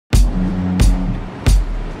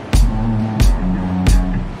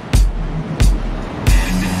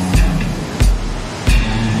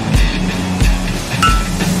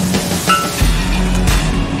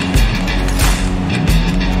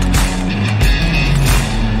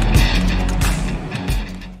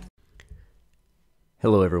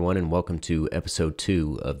Hello, everyone, and welcome to episode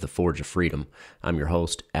 2 of The Forge of Freedom. I'm your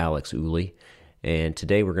host, Alex Uli, and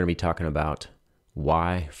today we're going to be talking about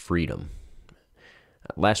why freedom.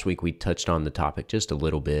 Last week we touched on the topic just a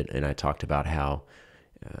little bit, and I talked about how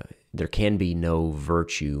there can be no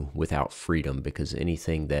virtue without freedom, because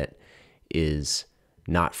anything that is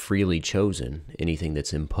not freely chosen, anything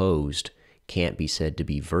that's imposed, can't be said to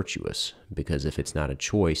be virtuous, because if it's not a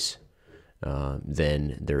choice,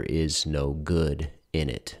 then there is no good in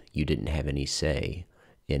it. You didn't have any say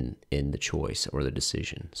in the choice or the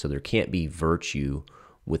decision. So there can't be virtue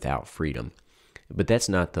without freedom. But that's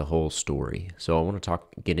not the whole story. So I want to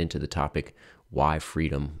get into the topic, why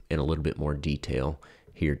freedom, in a little bit more detail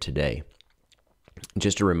here today.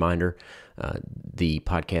 Just a reminder, the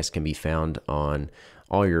podcast can be found on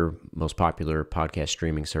all your most popular podcast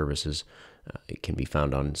streaming services. It can be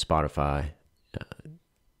found on Spotify,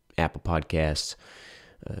 Apple Podcasts,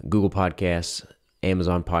 Google Podcasts,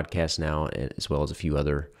 Amazon Podcasts now, as well as a few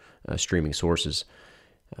other streaming sources.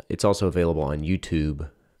 It's also available on YouTube,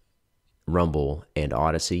 Rumble, and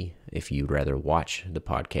Odyssey. If you'd rather watch the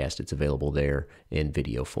podcast, it's available there in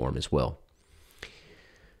video form as well.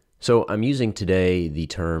 So I'm using today the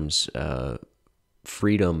terms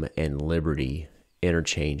freedom and liberty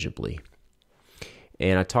interchangeably.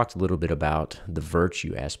 And I talked a little bit about the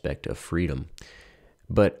virtue aspect of freedom,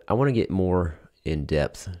 but I want to get more in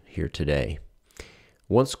depth here today.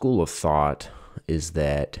 One school of thought is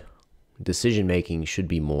that decision-making should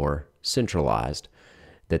be more centralized,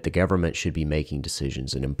 that the government should be making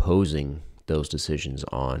decisions and imposing those decisions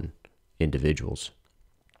on individuals.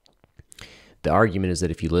 The argument is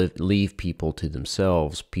that if you leave people to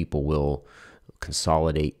themselves, people will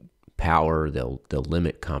consolidate power, they'll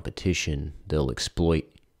limit competition, they'll exploit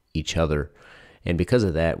each other, and because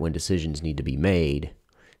of that, when decisions need to be made,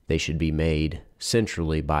 they should be made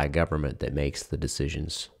centrally by a government that makes the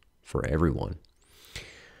decisions for everyone.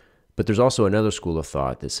 But there's also another school of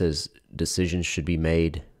thought that says decisions should be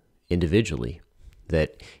made individually,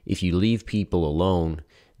 that if you leave people alone,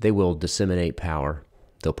 they will disseminate power,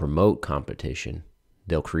 they'll promote competition,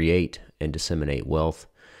 they'll create and disseminate wealth.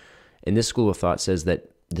 And this school of thought says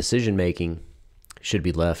that decision-making should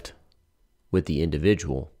be left with the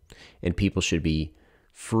individual, and people should be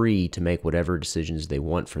free to make whatever decisions they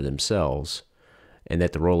want for themselves, and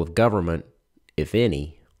that the role of government, if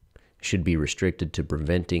any, should be restricted to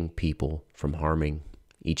preventing people from harming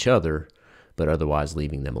each other, but otherwise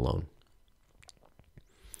leaving them alone.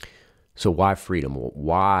 So why freedom?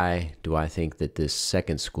 Why do I think that this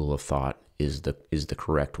second school of thought is the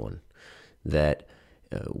correct one? That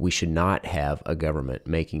we should not have a government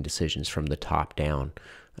making decisions from the top down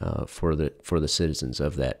for the citizens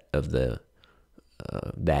of that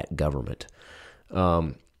government.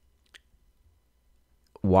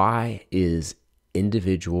 Why is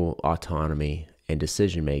individual autonomy and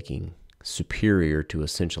decision-making superior to a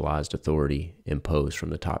centralized authority imposed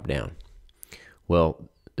from the top down?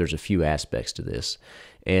 Well, there's a few aspects to this.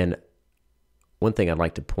 And one thing I'd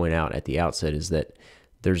like to point out at the outset is that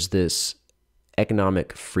there's this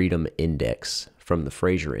Economic Freedom Index from the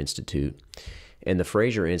Fraser Institute. And the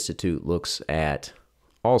Fraser Institute looks at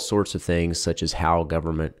all sorts of things, such as how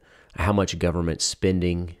much government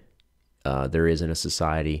spending there is in a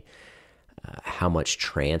society, how much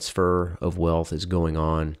transfer of wealth is going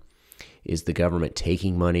on, is the government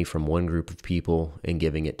taking money from one group of people and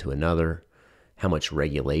giving it to another, how much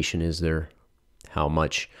regulation is there, how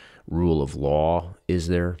much rule of law is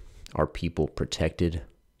there, are people protected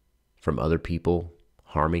from other people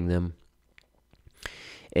harming them?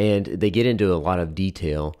 And they get into a lot of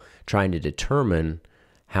detail trying to determine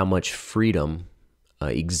how much freedom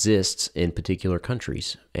exists in particular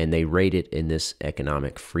countries, and they rate it in this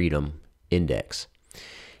Economic Freedom Index.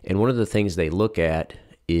 And one of the things they look at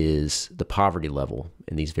is the poverty level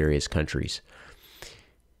in these various countries.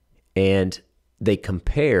 And they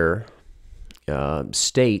compare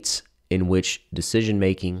states in which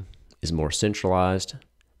decision-making is more centralized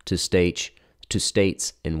to states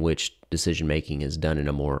in which decision-making is done in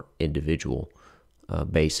a more individual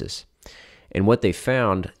basis. And what they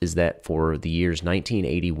found is that for the years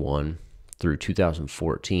 1981 through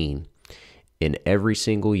 2014, in every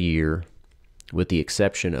single year, with the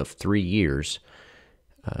exception of 3 years,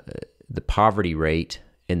 the poverty rate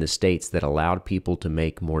in the states that allowed people to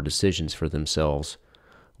make more decisions for themselves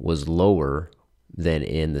was lower than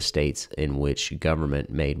in the states in which government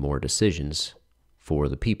made more decisions for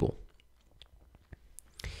the people.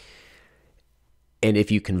 And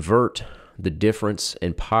if you convert the difference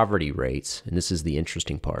in poverty rates, and this is the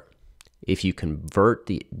interesting part, if you convert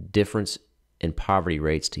the difference in poverty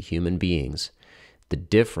rates to human beings, the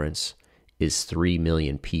difference is 3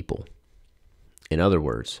 million people. In other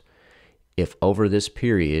words, if over this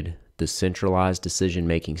period the centralized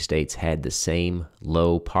decision-making states had the same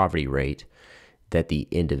low poverty rate that the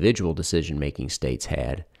individual decision-making states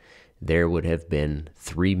had, there would have been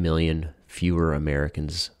 3 million fewer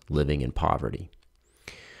Americans living in poverty.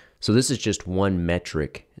 So this is just one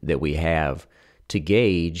metric that we have to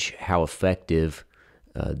gauge how effective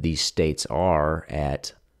these states are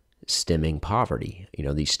at stemming poverty.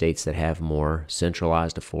 These states that have more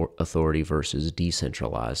centralized authority versus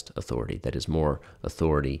decentralized authority, that is more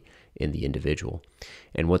authority in the individual.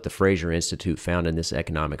 And what the Fraser Institute found in this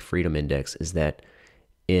Economic Freedom Index is that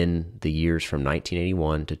in the years from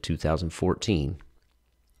 1981 to 2014,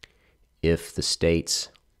 if the states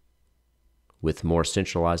with more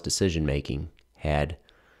centralized decision-making had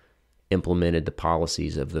implemented the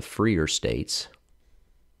policies of the freer states,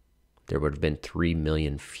 there would have been 3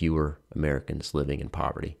 million fewer Americans living in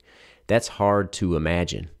poverty. That's hard to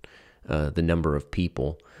imagine, the number of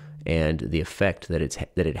people and the effect that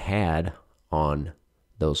it had on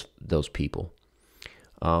those people.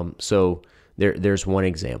 So there's one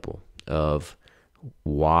example of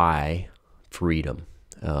why freedom.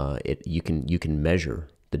 You can measure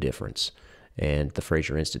the difference, and the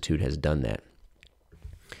Fraser Institute has done that.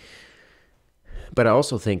 But I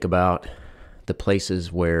also think about the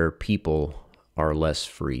places where people are less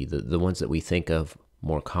free, the ones that we think of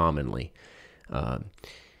more commonly.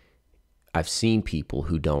 I've seen people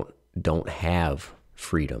who don't have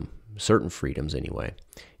freedom, certain freedoms anyway,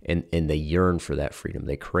 and they yearn for that freedom.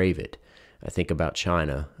 They crave it. I think about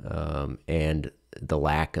China and the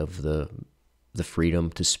lack of the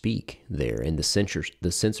freedom to speak there, and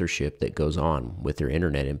the censorship that goes on with their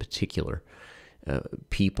internet in particular.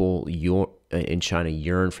 People in China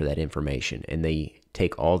yearn for that information, and they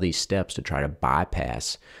take all these steps to try to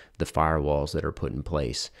bypass the firewalls that are put in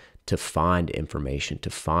place to find information, to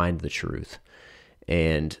find the truth.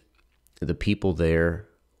 And the people there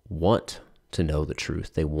want to know the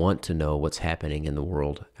truth. They want to know what's happening in the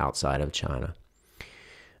world outside of China.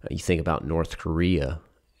 You think about North Korea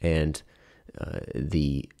and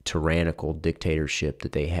the tyrannical dictatorship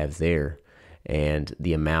that they have there, and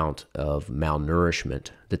the amount of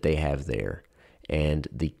malnourishment that they have there, and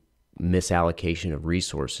the misallocation of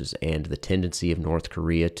resources, and the tendency of North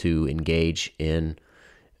Korea to engage in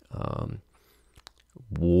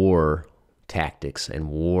war tactics and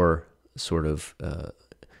war sort of,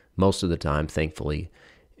 most of the time, thankfully,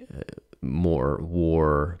 more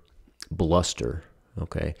war bluster,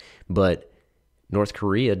 okay? But North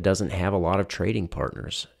Korea doesn't have a lot of trading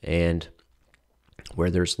partners, and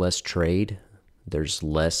where there's less trade, there's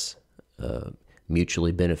less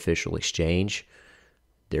mutually beneficial exchange.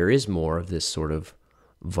 There is more of this sort of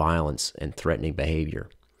violence and threatening behavior.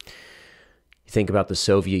 You think about the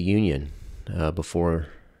Soviet Union before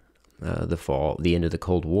the end of the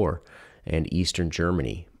Cold War, and Eastern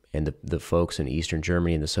Germany, and the folks in Eastern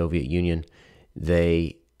Germany and the Soviet Union,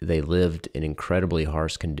 they lived in incredibly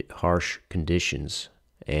harsh conditions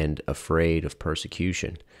and afraid of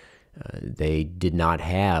persecution. They did not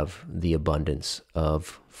have the abundance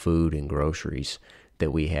of food and groceries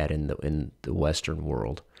that we had in the Western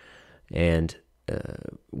world. And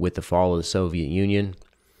with the fall of the Soviet Union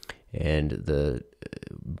and the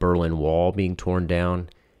Berlin Wall being torn down,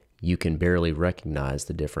 you can barely recognize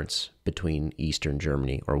the difference between Eastern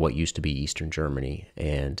Germany, or what used to be Eastern Germany,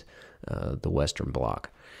 and the Western Bloc.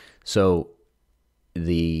 So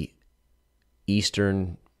the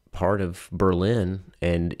eastern part of Berlin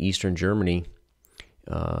and Eastern Germany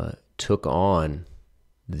took on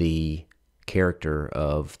the character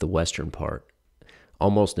of the Western part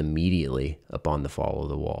almost immediately upon the fall of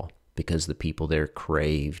the wall, because the people there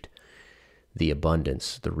craved the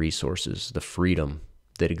abundance, the resources, the freedom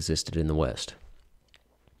that existed in the West.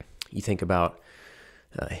 You think about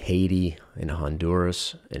Haiti and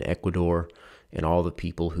Honduras and Ecuador and all the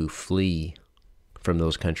people who flee from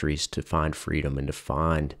those countries to find freedom and to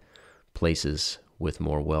find places with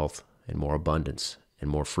more wealth and more abundance and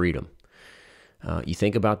more freedom. You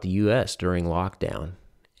think about the U.S. during lockdown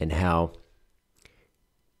and how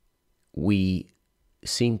we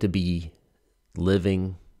seem to be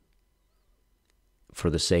living for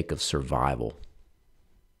the sake of survival,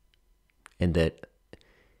 and that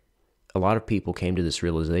a lot of people came to this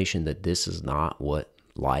realization that this is not what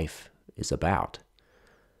life is about.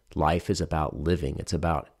 Life is about living. It's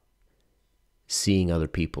about seeing other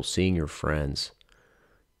people, seeing your friends,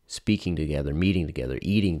 speaking together, meeting together,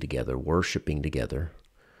 eating together, worshiping together.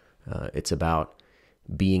 It's about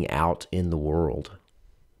being out in the world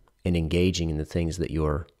and engaging in the things that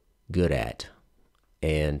you're good at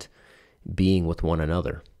and being with one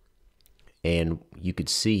another. And you could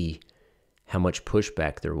see how much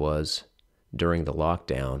pushback there was during the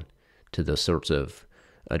lockdown to the sorts of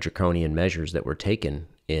draconian measures that were taken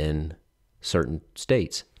in certain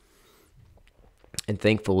states. And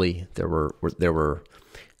thankfully, there were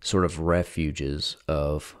sort of refuges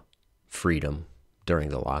of freedom during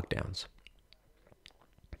the lockdowns.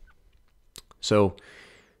 So,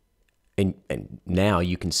 and now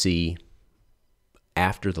you can see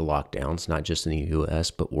after the lockdowns, not just in the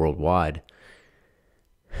U.S., but worldwide,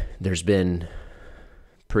 there's been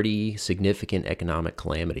pretty significant economic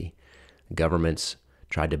calamity. Governments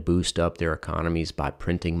tried to boost up their economies by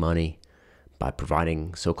printing money, by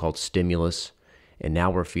providing so-called stimulus, and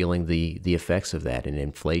now we're feeling the effects of that in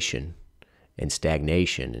inflation and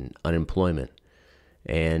stagnation and unemployment.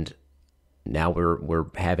 And now we're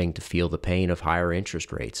having to feel the pain of higher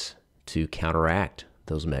interest rates to counteract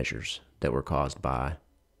those measures that were caused by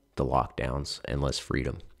the lockdowns and less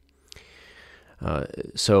freedom.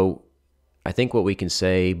 So I think what we can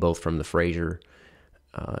say, both from the Fraser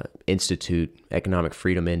Institute Economic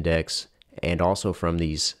Freedom Index and also from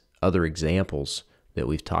these other examples that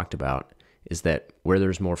we've talked about, is that where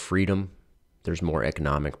there's more freedom, there's more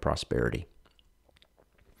economic prosperity.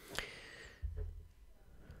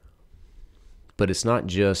 But it's not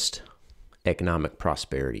just economic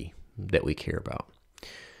prosperity that we care about.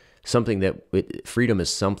 Freedom is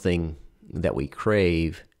something that we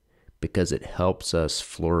crave because it helps us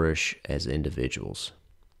flourish as individuals.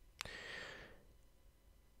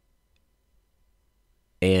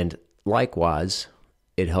 And likewise,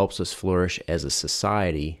 it helps us flourish as a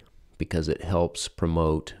society because it helps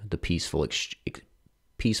promote the peaceful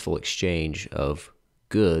exchange of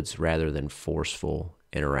goods rather than forceful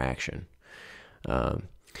interaction.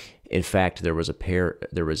 In fact, there was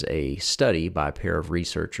a study by a pair of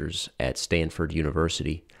researchers at Stanford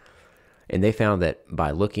University, and they found that by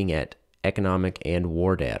looking at economic and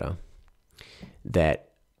war data, that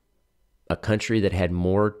a country that had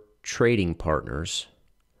more trading partners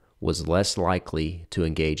was less likely to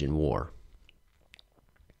engage in war.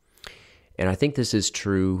 And I think this is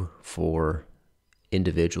true for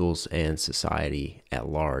individuals and society at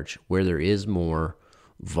large, where there is more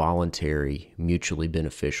voluntary, mutually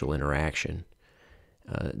beneficial interaction.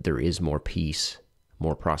 There is more peace,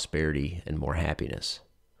 more prosperity, and more happiness.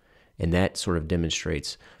 And that sort of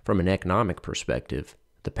demonstrates, from an economic perspective,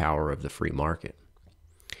 the power of the free market.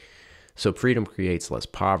 So freedom creates less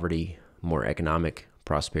poverty, more economic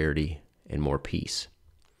prosperity, and more peace.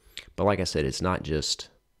 But like I said, it's not just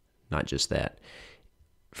that.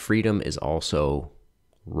 Freedom is also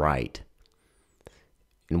right.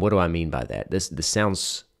 And what do I mean by that? This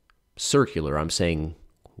sounds circular. I'm saying,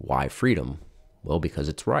 why freedom? Well, because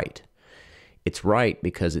it's right. It's right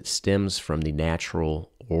because it stems from the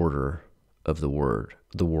natural order of the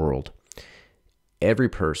world. Every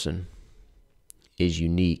person is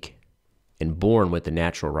unique and born with the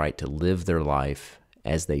natural right to live their life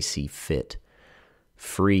as they see fit,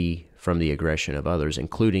 free from the aggression of others,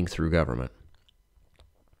 including through government.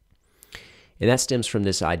 And that stems from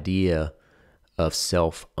this idea of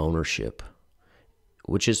self-ownership,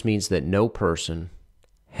 which just means that no person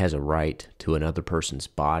has a right to another person's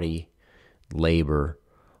body, labor,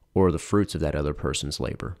 or the fruits of that other person's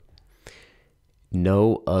labor.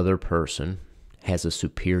 No other person has a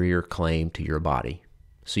superior claim to your body.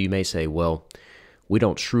 So you may say, well, we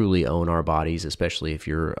don't truly own our bodies, especially if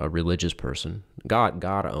you're a religious person. God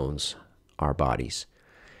owns our bodies.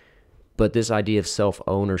 But this idea of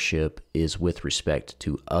self-ownership is with respect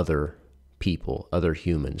to other people, other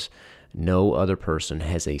humans. No other person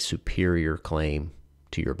has a superior claim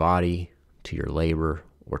to your body, to your labor,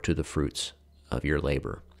 or to the fruits of your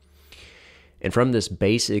labor. And from this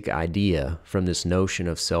basic idea, from this notion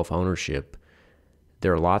of self-ownership,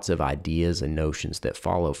 there are lots of ideas and notions that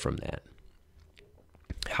follow from that.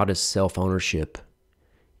 How does self-ownership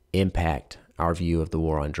impact our view of the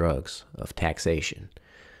war on drugs, of taxation,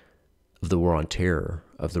 of the war on terror,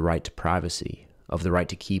 of the right to privacy, of the right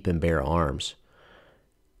to keep and bear arms,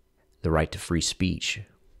 the right to free speech,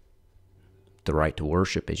 the right to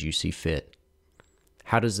worship as you see fit?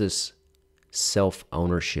 How does this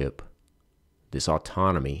self-ownership, this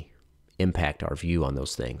autonomy, impact our view on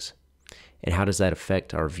those things? And how does that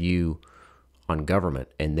affect our view on government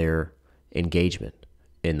and their engagement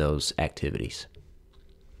in those activities?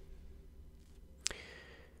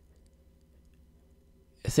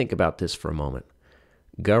 Think about this for a moment.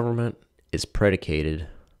 Government is predicated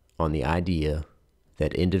on the idea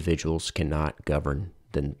that individuals cannot govern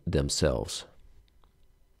themselves.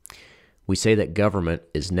 We say that government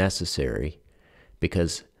is necessary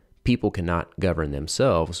because people cannot govern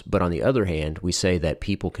themselves, but on the other hand, we say that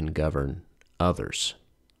people can govern others.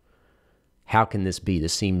 How can this be?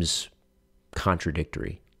 This seems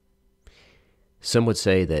contradictory. Some would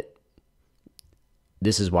say that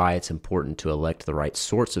this is why it's important to elect the right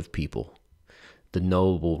sorts of people, the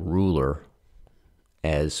noble ruler,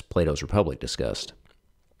 as Plato's Republic discussed.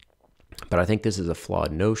 But I think this is a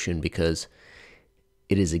flawed notion because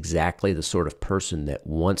it is exactly the sort of person that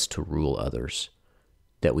wants to rule others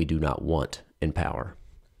that we do not want in power.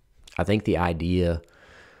 I think the idea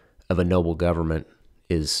of a noble government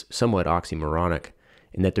is somewhat oxymoronic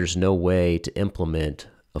in that there's no way to implement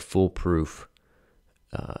a foolproof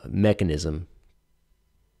mechanism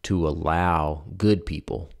to allow good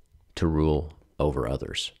people to rule over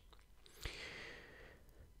others.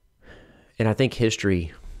 And I think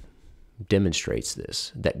history demonstrates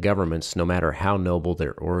this, that governments, no matter how noble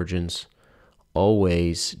their origins,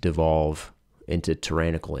 always devolve into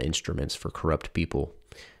tyrannical instruments for corrupt people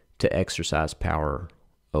to exercise power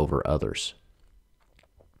over others.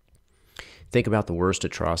 Think about the worst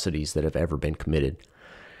atrocities that have ever been committed.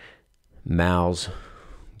 Mao's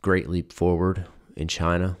Great Leap Forward in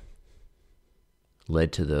China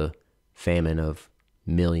led to the famine of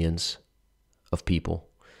millions of people.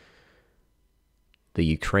 The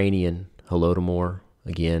Ukrainian Holodomor,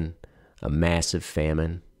 again, a massive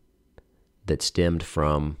famine that stemmed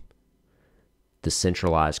from the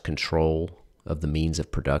centralized control of the means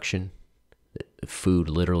of production.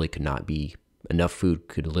 Enough food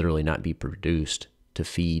could literally not be produced to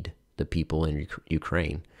feed the people in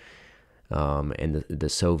Ukraine. And the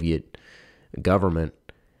Soviet government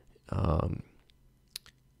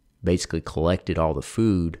basically collected all the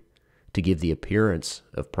food to give the appearance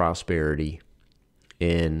of prosperity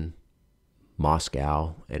in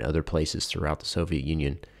Moscow and other places throughout the Soviet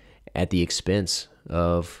Union at the expense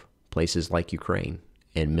of places like Ukraine,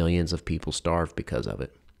 and millions of people starved because of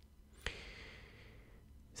it.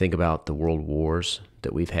 Think about the world wars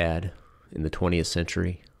that we've had in the 20th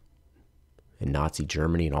century, and Nazi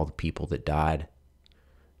Germany and all the people that died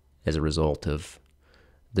as a result of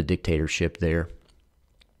the dictatorship there.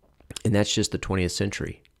 And that's just the 20th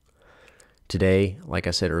century. Today, like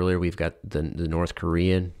I said earlier, we've got the North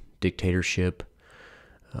Korean dictatorship,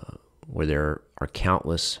 where there are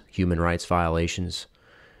countless human rights violations.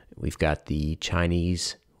 We've got the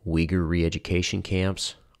Chinese Uyghur re-education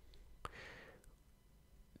camps.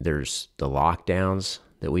 There's the lockdowns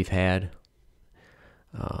that we've had,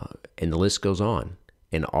 and the list goes on.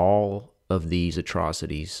 And all of these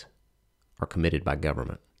atrocities are committed by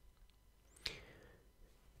government.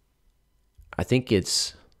 I think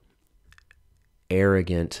it's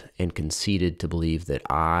arrogant and conceited to believe that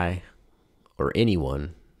I or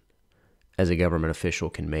anyone as a government official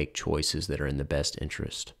can make choices that are in the best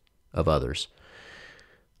interest of others.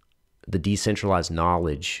 The decentralized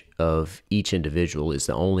knowledge of each individual is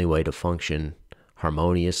the only way to function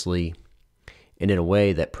harmoniously and in a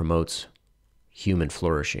way that promotes human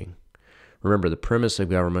flourishing. Remember, the premise of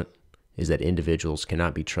government is that individuals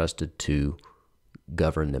cannot be trusted to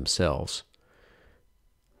govern themselves.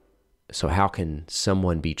 So how can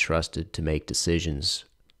someone be trusted to make decisions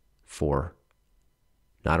for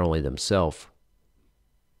not only themselves,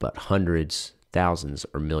 but hundreds, thousands,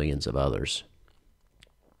 or millions of others?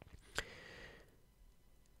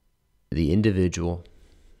 The individual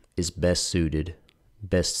is best suited,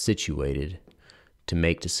 best situated to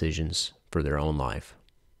make decisions for their own life.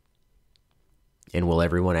 And will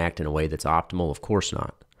everyone act in a way that's optimal? Of course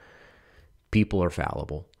not. People are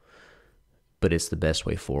fallible, but it's the best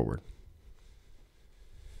way forward.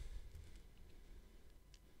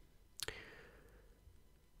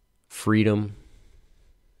 Freedom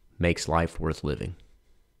makes life worth living.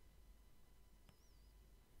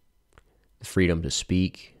 The freedom to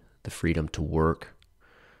speak, the freedom to work,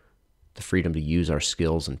 the freedom to use our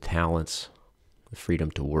skills and talents, the freedom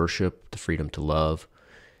to worship, the freedom to love.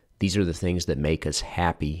 These are the things that make us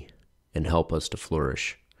happy and help us to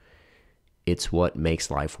flourish. It's what makes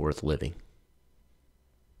life worth living.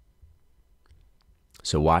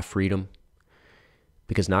 So why freedom?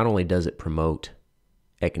 Because not only does it promote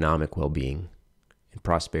economic well-being and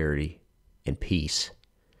prosperity and peace,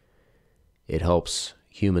 it helps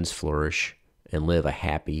humans flourish and live a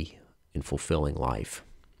happy and fulfilling life.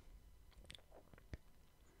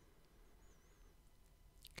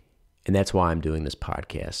 And that's why I'm doing this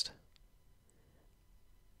podcast,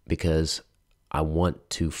 because I want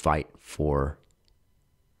to fight for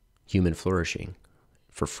human flourishing,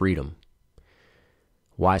 for freedom.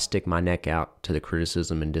 Why stick my neck out to the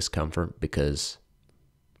criticism and discomfort? Because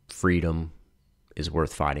freedom is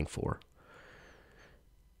worth fighting for.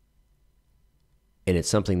 And it's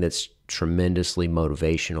something that's tremendously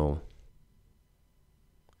motivational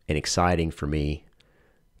and exciting for me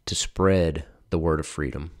to spread the word of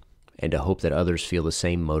freedom and to hope that others feel the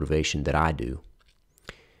same motivation that I do.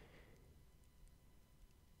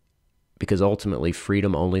 Because ultimately,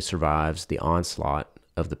 freedom only survives the onslaught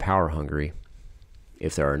of the power-hungry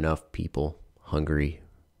if there are enough people hungry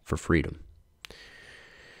for freedom.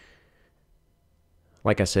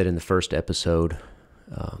 Like I said in the first episode,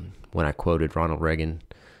 when I quoted Ronald Reagan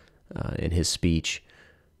in his speech,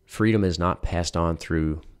 freedom is not passed on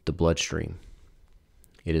through the bloodstream.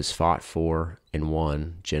 It is fought for and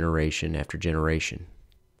won generation after generation.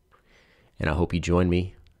 And I hope you join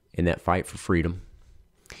me in that fight for freedom.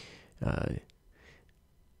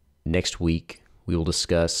 Next week, we will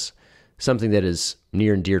discuss something that is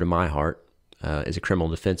near and dear to my heart as a criminal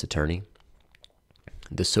defense attorney,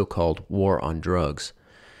 the so-called war on drugs.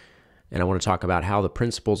 And I want to talk about how the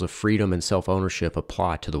principles of freedom and self-ownership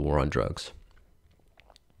apply to the war on drugs.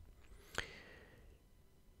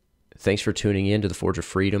 Thanks for tuning in to the Forge of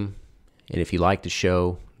Freedom. And if you like the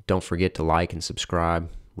show, don't forget to like and subscribe.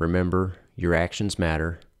 Remember, your actions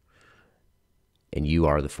matter, and you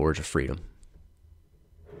are the Forge of Freedom.